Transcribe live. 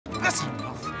That's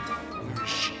enough. Where is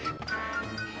she?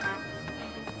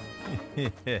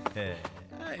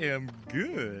 I am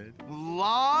good.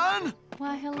 Mulan?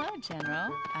 Why, hello,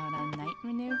 General. Out on night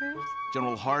maneuvers?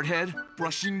 General Hardhead,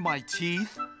 brushing my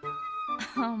teeth?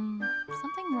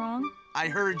 Something wrong? I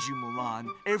heard you, Mulan.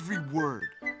 Every word.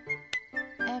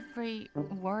 Every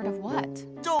word of what?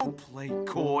 Don't play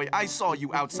coy. I saw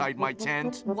you outside my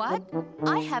tent. What?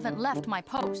 I haven't left my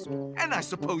post. And I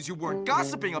suppose you weren't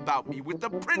gossiping about me with the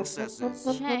princesses.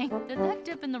 Shank, did that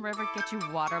dip in the river get you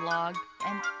waterlogged?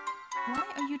 And why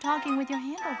are you talking with your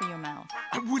hand over your mouth?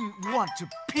 I wouldn't want to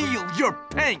peel your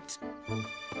paint.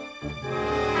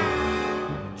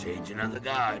 Changing on the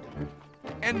guard.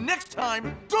 And next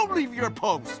time, don't leave your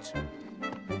post.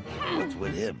 What's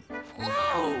with him?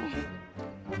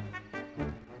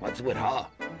 What's with her?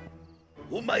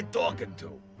 Who am I talking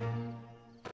to?